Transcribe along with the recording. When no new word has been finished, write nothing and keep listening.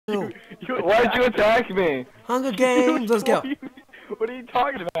Why'd you attack me? Hunger Games, let's go. What are you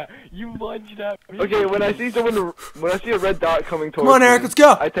talking about? You lunged at me. Okay, when I see a red dot coming towards Come on, Eric, me, let's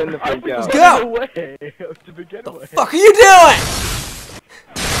go. I tend to freak out. Let's go. Away. To begin What with. the fuck are you doing?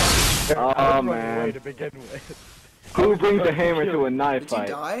 Oh man. To begin with. Who brings a hammer to a knife Did you fight?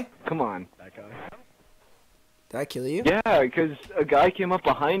 die? Come on. That guy. Did I kill you? Yeah, because a guy came up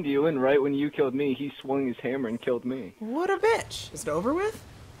behind you, and right when you killed me, he swung his hammer and killed me. What a bitch. Is it over with?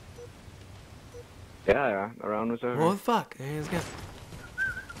 Yeah, the round was over. What the fuck? Hey, let's go.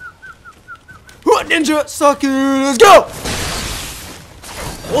 What ninja? Suck it. Let's go.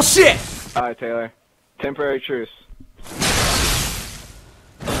 Oh shit. Alright, Taylor. Temporary truce.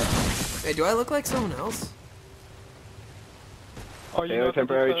 Hey, do I look like someone else? Are you Taylor, not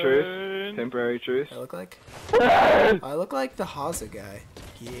temporary the truce. fan? Temporary truce. I look like? I look like the Haza guy.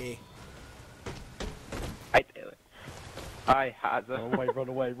 Yeah. Hi, Taylor. Hi, Haza. Run away, run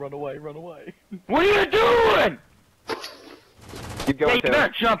away, run away, run away. What are you doing? Keep Hey, going, you Taylor.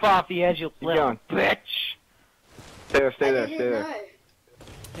 better jump off the edge, you little going. bitch. Taylor, stay there, I stay didn't there. know.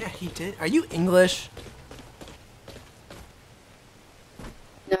 Yeah, he did. Are you English?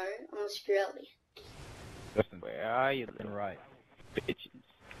 No, I'm Australian. Justin, where are you, little Right. bitches?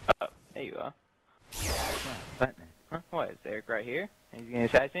 Oh, there you are. Button. Huh? What, is Eric right here? Is he gonna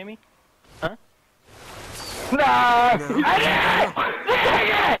assassinate me? Huh?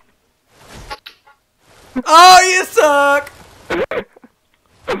 Oh, you suck!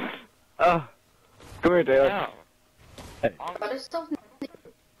 Come here, Taylor. No. But it's still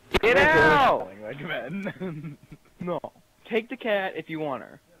Get out! Like men. No. Take the cat if you want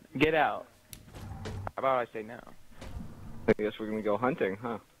her. Get out. How about I say no? I guess we're gonna go hunting,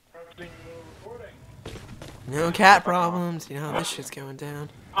 huh? No cat problems. You know how this shit's going down.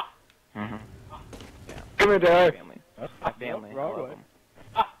 Mm-hmm. Come here, Taylor. Family. That's My family. I wrong love way.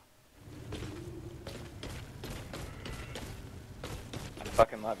 'em. I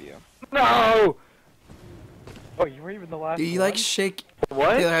fucking love you. No! Oh, you were even the last Do you one? like shake?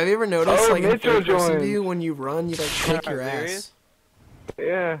 What? Taylor, have you ever noticed, Oh, like in Mitchell third person joined. view, when you run, you like shake your Serious? ass?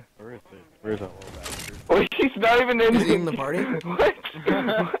 Yeah. Where is it? Where's that little bastard? Wait, he's not even in Is he in the party? What?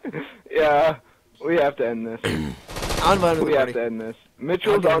 Yeah. We have to end this. I'll invite him to We the have party. to end this.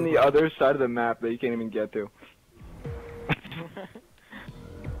 Mitchell's I'll on get the him. other side of the map that you can't even get to.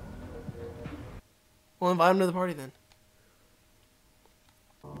 We'll invite him to the party then.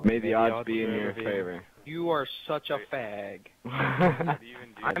 May the May odds be in favor your thee. favor. You are such a fag. Alright,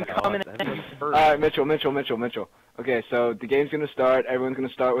 I'm coming at you first. Mitchell. Okay, so the game's gonna start. Everyone's gonna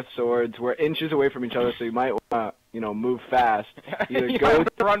start with swords. We're inches away from each other, so you might wanna, move fast. Either You go,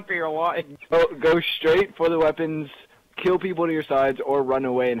 have to run for your life. go straight for the weapons, kill people to your sides, or run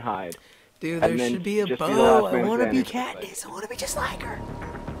away and hide. Dude, And there then should be a just be the bow. last I man want to be standing. Katniss. I want to be just like her.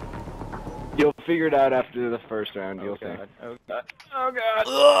 You'll figure it out after the first round. Oh You'll see. god. Oh god. Oh god.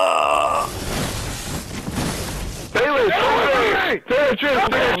 Ugh. Taylor,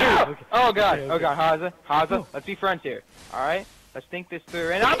 Taylor, Oh god. Oh god. Haza. Let's be friends here. All right. Let's think this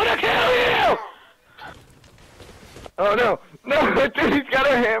through, and I'm gonna kill you. Oh no, dude, he's got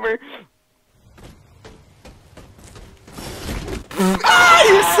a hammer. Ah,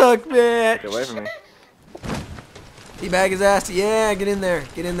 you suck, bitch. Get away from me. Teabag his ass. Yeah, get in there.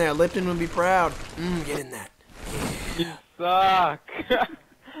 Get in there. Lipton would be proud. Get in that. You suck.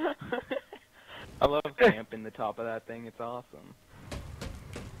 I love camping the top of that thing. It's awesome.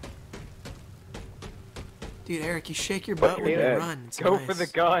 Dude, Eric, you shake your butt when you Yeah. run. It's Go nice. for the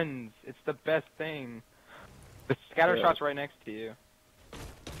guns. It's the best thing. The scatter Yeah. shot's right next to you.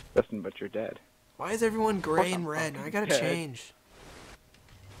 Justin, but you're dead. Why is everyone gray What and the red? fuck? I gotta Okay. change.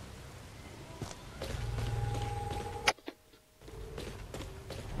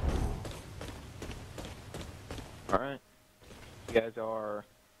 Alright. You guys are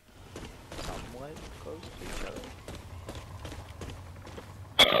somewhat close to each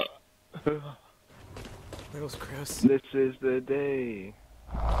other. That was gross. This is the day.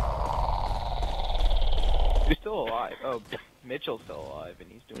 You're still alive. Oh, Mitchell's still alive, and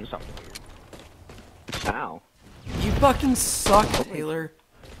he's doing something weird. Ow. You fucking suck, Taylor.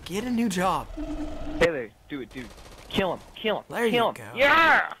 Get a new job. Taylor, do it, dude. Kill him. Kill him. There Kill you him. go.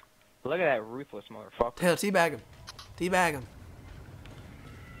 Yeah! Look at that ruthless motherfucker. Taylor, teabag him. Teabag him.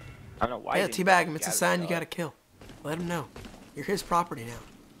 I don't know why. Yeah, he didn't teabag him. It's a scatter sign you shot. gotta kill. Let him know. You're his property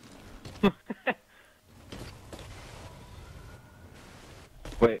now.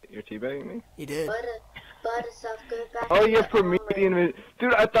 Wait, you're teabagging me? He did. butter stuff go back. Oh, to you're the Promethean vision.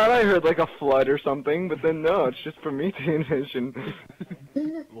 Dude, I thought I heard like a flood or something, but then no, it's just Promethean vision.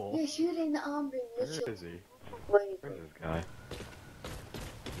 armor. Lol. You're shooting the armory, Where Mitchell. is he? Wait. Where's this guy?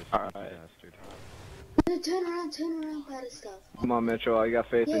 Just Alright. Bastard. No, turn around, better stuff. Come on, Mitchell. I got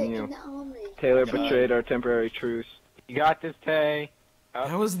faith Yeah, in in you. the army. Taylor betrayed our temporary truce. You got this, Tay.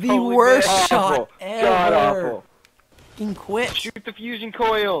 That was the Holy worst bitch. shot Awful. ever. God awful. Fucking quit. Shoot the fusion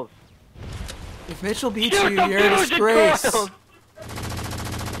coils. If Mitchell beats Shoot you, the you're a fusion disgrace. coils.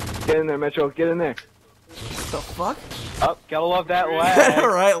 Get in there, Mitchell. Get in there. The fuck? Oh, gotta love that lag.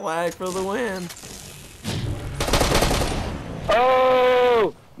 Right, lag for the win.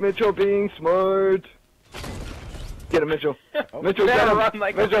 Oh! Mitchell being smart. Get him, Mitchell. Mitchell, Better get him. run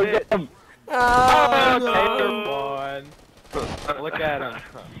like a Mitchell, bitch. get him. Oh, Taylor no. won. Look at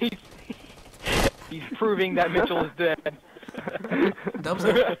him. He's proving that Mitchell is dead. Dubs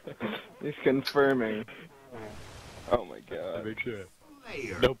up. He's confirming. Oh my god. Make sure.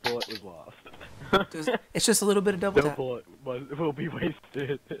 No bullet was lost. It's just a little bit of double No tap. bullet will be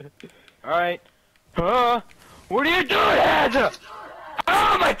wasted. Alright. What are you doing, Hazza?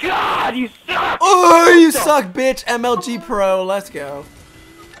 Oh my god, you suck! Oh, you suck, bitch. MLG Pro. Let's go.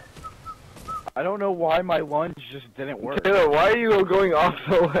 I don't know why my lunge just didn't work. Taylor, why are you going off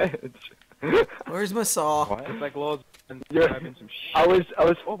the ledge? Where's my saw? What? It's like Lowe's and You're- grabbing some shit. I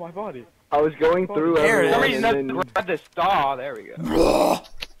was Oh, my body. going through There it For some is. reason, everyone and that's then grab the saw. There we go.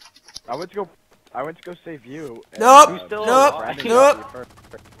 I went to go save you. And, Nope. Who's still Nope. alive? Brandon Nope. got you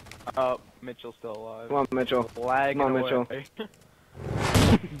first. Oh, Mitchell's still alive. come on, Mitchell. Lagging Come on, away. Mitchell.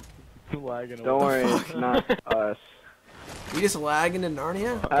 Lagging Don't away. worry, it's not us. We just lagging in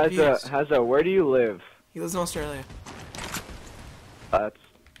Narnia? Confused. Hazza, where do you live? He lives in Australia. That's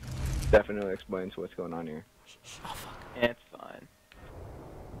definitely explains what's going on here. Yeah, it's fine.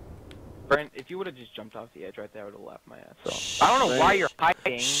 Brent, if you would have just jumped off the edge right there, I would have laughed my ass off. I don't know why you're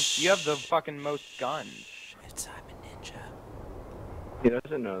hiding. You have the fucking most guns. It's I'm a ninja. He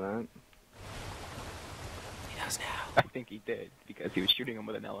doesn't know that. He does now. I think he did, because he was shooting him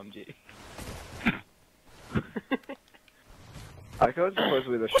with an LMG. I was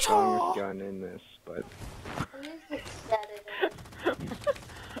supposedly the strongest gun in this, but At least it's Saturday.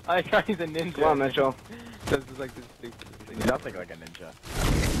 I thought he's a ninja. come on, Mitchell. This is like this stupid thing. Nothing like a ninja.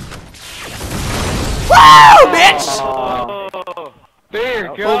 Woo, bitch! Oh. Dear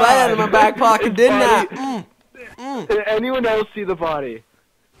God. Pulled that out of my back pocket, didn't I? Buddy. Did anyone else see the body?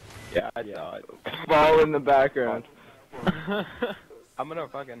 Yeah, I saw it. Ball in the background. I'm gonna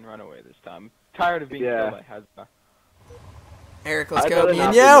fucking run away this time. Tired of being Yeah. killed by Hazza. Eric, let's I'd go. rather Me not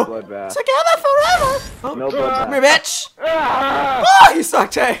and be the you. bloodbath. Together forever. Oh, No come here, bloodbath. bitch. Ah! Oh, you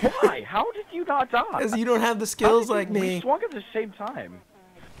suck, Tay. Why? How did you not die? Because you don't have the How skills did you- like We me. swung at the same time.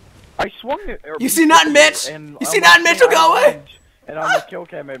 I swung it. You see nothing, Mitch? and You on see my nothing, Mitchell? thing, Go I away. lunged, And on the kill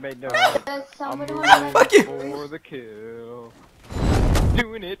cam, it made no. There's somebody on moving the Fuck you. for the kill.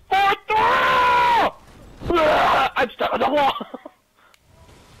 Doing it for the. I'm stuck on the wall.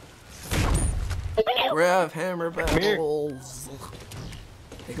 Rev hammer here. battles.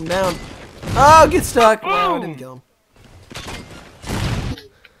 Take him down. Oh, get stuck. Wow, I didn't kill him.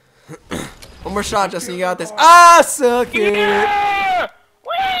 One more shot, Justin. You got this. Ah, suck it. Yeah!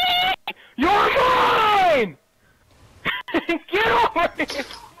 Whee! You're mine! Get over here!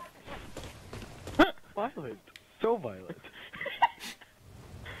 Violent. So violent.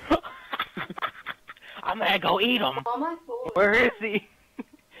 I'm gonna go eat him. on my phone. Where is he?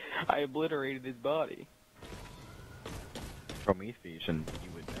 I obliterated his body. Prometheus, and you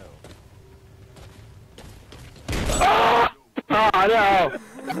would know. Oh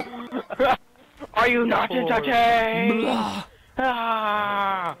no! Are you not entertained? Blah.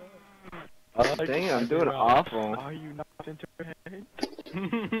 Ah! Dang it, I'm doing awful. Are you not entertained?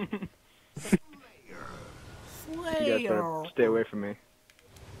 You guys better stay away from me.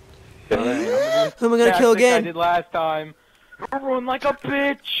 Who am I gonna Tactics kill I again? did last time. Run like a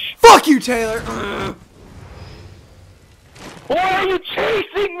bitch! Fuck you, Taylor. Why are you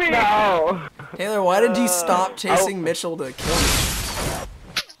chasing me? No! Taylor, why did you stop chasing Mitchell to kill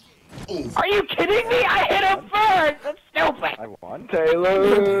me? Are you kidding me? I hit him first! That's stupid! I won?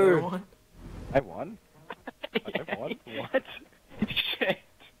 Taylor! I won? I won? What? Shit.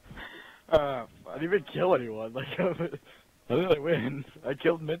 I didn't even kill anyone. Like, how did I win? I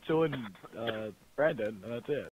killed Mitchell and Brandon, and that's it.